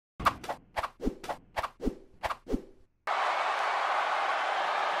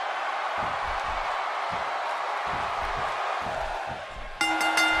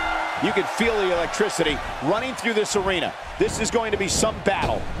You can feel the electricity running through this arena. This is going to be some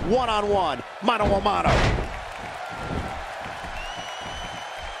battle. One-on-one, mano-a-mano.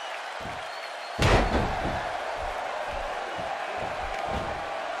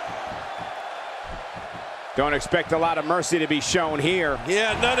 Don't expect a lot of mercy to be shown here.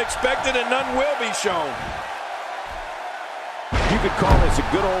 Yeah, none expected and none will be shown. You could call this a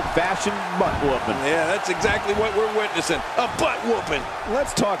good old-fashioned butt whooping. Yeah, that's exactly what we're witnessing. A butt whooping.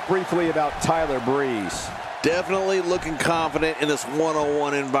 Let's talk briefly about Tyler Breeze. Definitely looking confident in this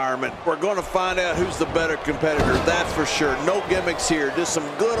one-on-one environment. We're going to find out who's the better competitor, that's for sure. No gimmicks here, just some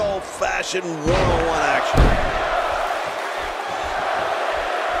good old-fashioned one-on-one action.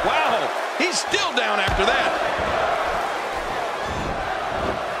 Wow, he's still down after that.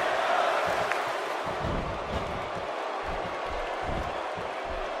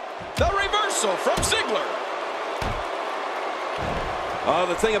 The reversal from Ziggler.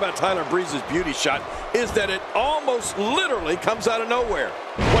 The thing about Tyler Breeze's beauty shot is that it almost literally comes out of nowhere.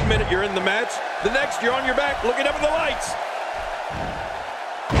 1 minute you're in the match, the next you're on your back looking up at the lights.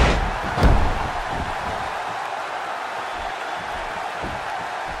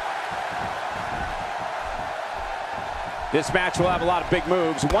 This match will have a lot of big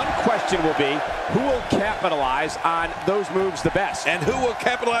moves. One question will be, who will capitalize on those moves the best? And who will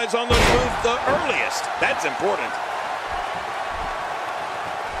capitalize on those moves the earliest? That's important.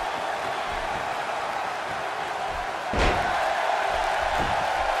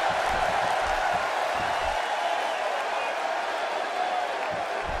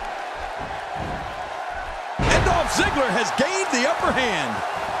 And Dolph Ziggler has gained the upper hand.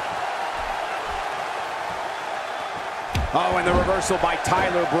 Oh, and the reversal by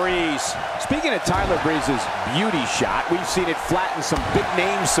Tyler Breeze. Speaking of Tyler Breeze's beauty shot, we've seen it flatten some big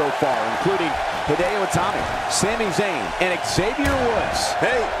names so far, including Hideo Itami, Sami Zayn, and Xavier Woods.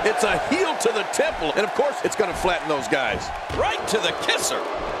 Hey, it's a heel to the temple, and of course it's going to flatten those guys. Right to the kisser.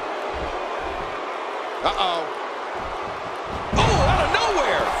 Uh-oh. Oh, out of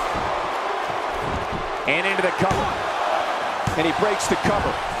nowhere. And into the cover. And he breaks the cover,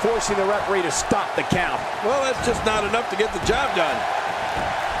 forcing the referee to stop the count. Well, that's just not enough to get the job done.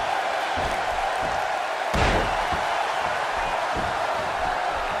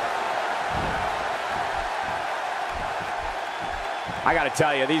 I got to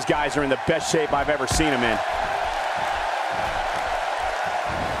tell you, these guys are in the best shape I've ever seen them in.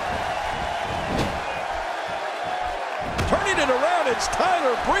 Turning it around, it's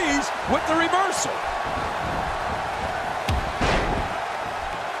Tyler Breeze with the reversal.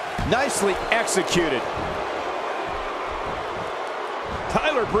 Nicely executed.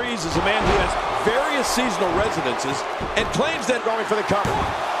 Tyler Breeze is a man who has various seasonal residences and claims that Going for the cover.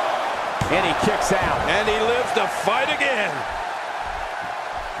 And he kicks out. and he lives to fight again.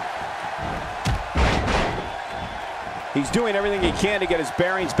 He's doing everything he can to get his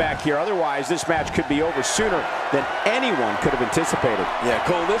bearings back here. Otherwise, this match could be over sooner than anyone could have anticipated. Yeah,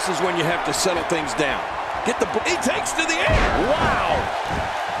 Cole, this is when you have to settle things down. Get the... He takes to the air. Wow.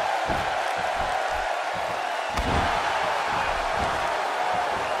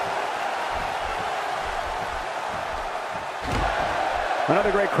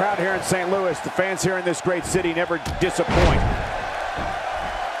 Another great crowd here in St. Louis. The fans here in this great city never disappoint.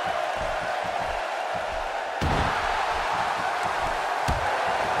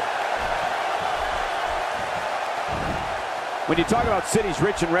 When you talk about cities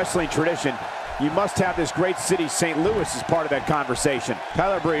rich in wrestling tradition, you must have this great city, St. Louis, as part of that conversation.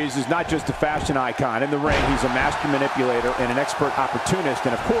 Tyler Breeze is not just a fashion icon. In the ring, he's a master manipulator and an expert opportunist,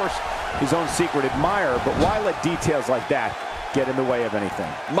 and of course, his own secret admirer. But why let details like that get in the way of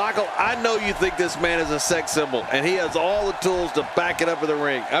anything? Michael, I know you think this man is a sex symbol, and he has all the tools to back it up in the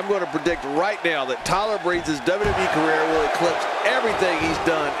ring. I'm going to predict right now that Tyler Breeze's WWE career will eclipse everything he's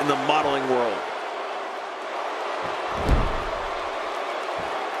done in the modeling world.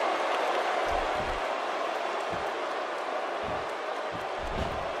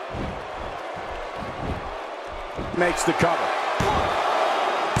 Makes the cover.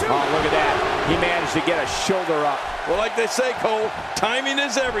 Oh, look at that. He managed to get a shoulder up. Well, like they say, Cole, timing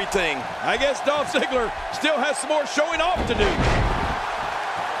is everything. I guess Dolph Ziggler still has some more showing off to do.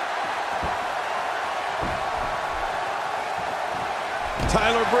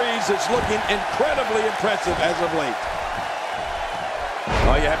 Tyler Breeze is looking incredibly impressive as of late.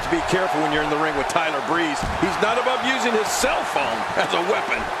 Oh, you have to be careful when you're in the ring with Tyler Breeze. He's not above using his cell phone as a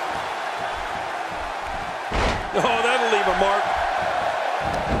weapon. Oh, that'll leave a mark.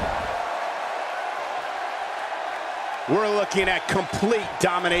 We're looking at complete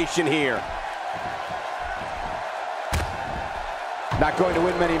domination here. Not going to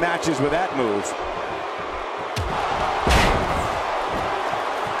win many matches with that move.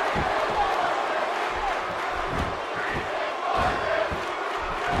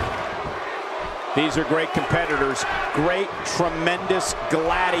 These are great competitors, great, tremendous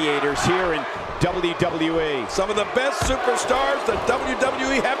gladiators here in WWE. Some of the best superstars that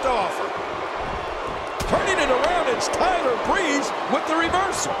WWE have to offer. Turning it around, it's Tyler Breeze with the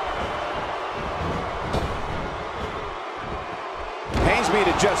reversal. Pains me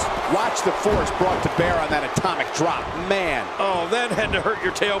to just watch the force brought to bear on that atomic drop. Man. Oh, that had to hurt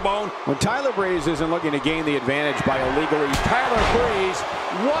your tailbone. When Tyler Breeze isn't looking to gain the advantage by illegally, Tyler Breeze,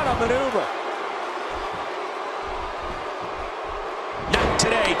 what a maneuver. Not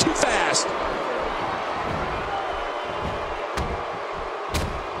today, too fast.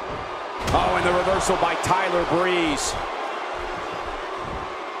 Oh, and the reversal by Tyler Breeze.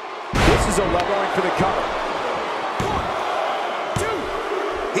 This is a leveling for the cover. 1,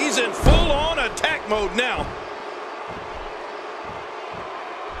 2. He's in full-on attack mode now.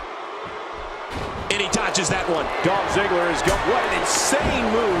 And he dodges that one. Dolph Ziggler is going. What an insane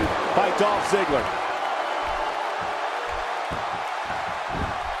move by Dolph Ziggler.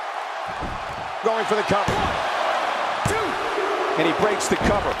 Going for the cover. 1, 2. And he breaks the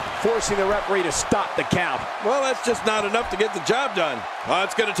cover, forcing the referee to stop the count. Well, that's just not enough to get the job done.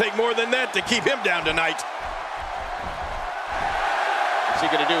 It's going to take more than that to keep him down tonight. What's he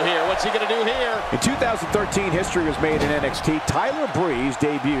going to do here? What's he going to do here? In 2013, history was made in NXT. Tyler Breeze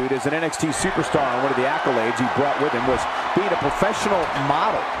debuted as an NXT superstar, and one of the accolades he brought with him was being a professional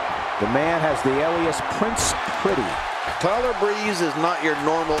model. The man has the alias Prince Pretty. Tyler Breeze is not your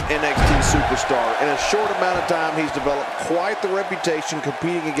normal NXT superstar. In a short amount of time, he's developed quite the reputation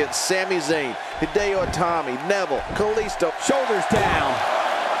competing against Sami Zayn, Hideo Itami, Neville, Kalisto. Shoulders down.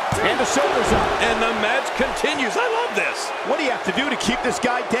 And the shoulders up. And the match continues. I love this. What do you have to do to keep this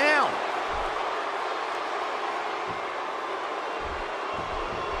guy down?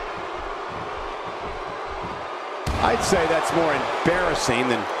 I'd say that's more embarrassing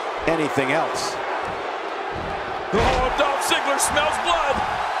than anything else. Oh, Dolph Ziggler smells blood.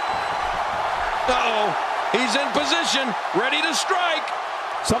 Uh-oh. He's in position, ready to strike.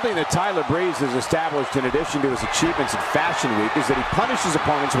 Something that Tyler Breeze has established in addition to his achievements in Fashion Week is that he punishes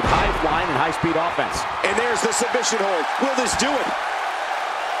opponents with high flying and high-speed offense. And there's the submission hold. Will this do it?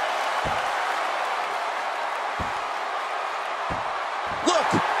 Look,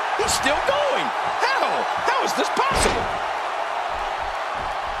 he's still going. How? How is this possible?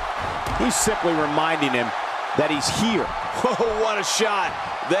 He's simply reminding him that he's here. Whoa, what a shot.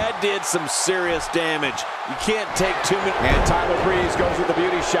 That did some serious damage. You can't take too many. And Tyler Breeze goes with the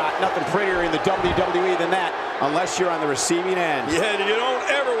beauty shot. Nothing prettier in the WWE than that, unless you're on the receiving end. Yeah, you don't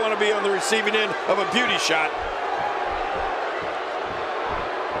ever want to be on the receiving end of a beauty shot.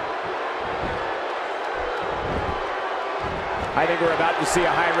 I think we're about to see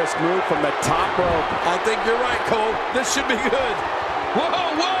a high-risk move from the top rope. I think you're right, Cole. This should be good. Whoa,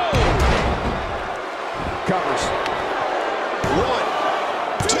 whoa! Covers. 1,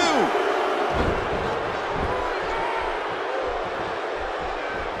 2.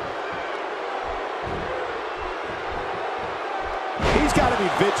 He's got to be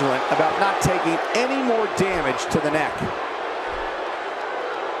vigilant about not taking any more damage to the neck.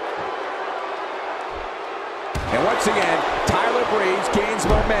 And once again, Tyler Breeze gains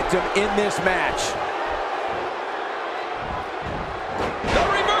momentum in this match. The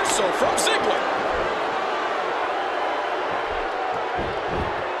reversal from Ziggler.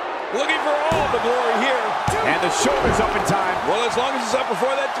 Looking for all the glory here. And the shoulders up in time. Well, as long as it's up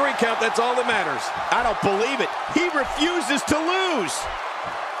before that 3 count, that's all that matters. I don't believe it. He refuses to lose.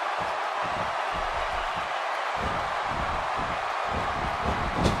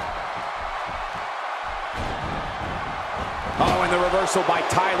 Oh, and the reversal by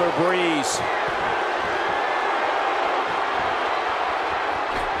Tyler Breeze.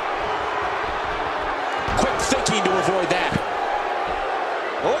 Quick thinking to avoid that.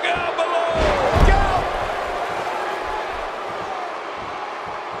 Look out below! Go!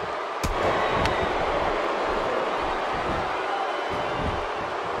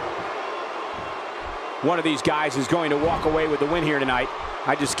 One of these guys is going to walk away with the win here tonight.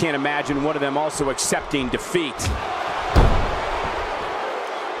 I just can't imagine one of them also accepting defeat.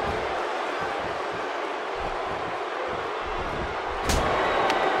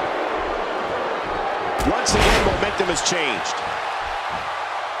 Once again, momentum has changed.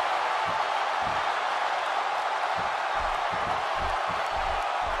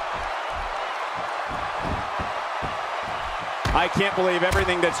 I can't believe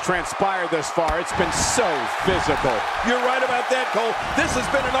everything that's transpired thus far. It's been so physical. You're right about that, Cole. This has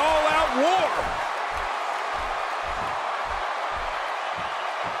been an all-out war.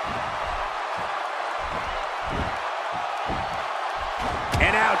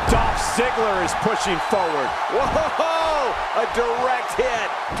 And now Dolph Ziggler is pushing forward. Whoa! A direct hit.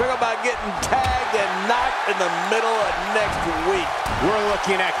 Talk about getting tagged and knocked in the middle of next week. We're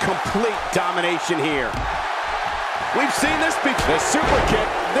looking at complete domination here. We've seen this before. The super kick,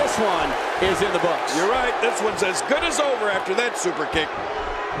 this one is in the books. You're right. This one's as good as over after that super kick.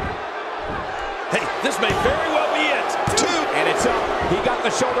 Hey, this may very well be it. 2. And it's up. He got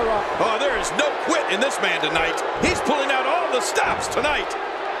the shoulder up. Oh, there is no quit in this man tonight. He's pulling out all the stops tonight.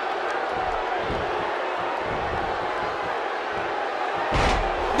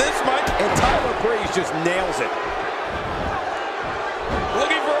 This might... And Tyler Breeze just nails it.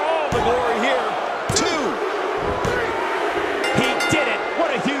 Looking for all the glory here. 2. He did it. What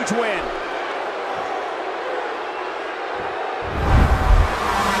a huge win.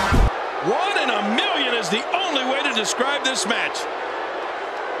 One in a million is the only way to describe this match.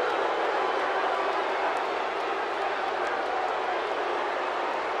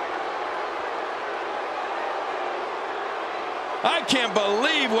 I can't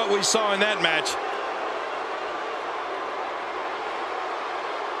believe what we saw in that match.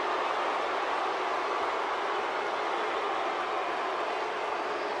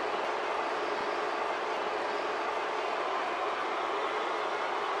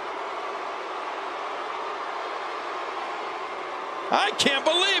 I can't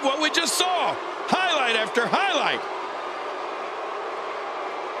believe what we just saw. Highlight after highlight.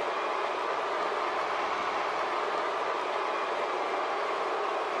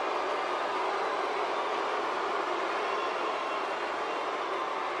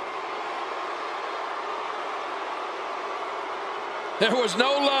 There was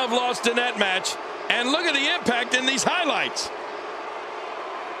no love lost in that match. And look at the impact in these highlights.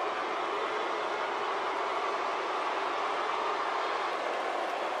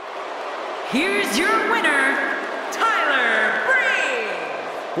 Here's your winner, Tyler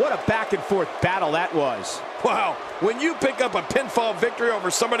Breeze. What a back and forth battle that was. Wow, when you pick up a pinfall victory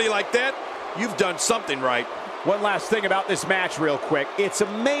over somebody like that, you've done something right. One last thing about this match real quick. It's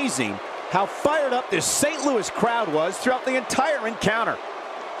amazing how fired up this St. Louis crowd was throughout the entire encounter.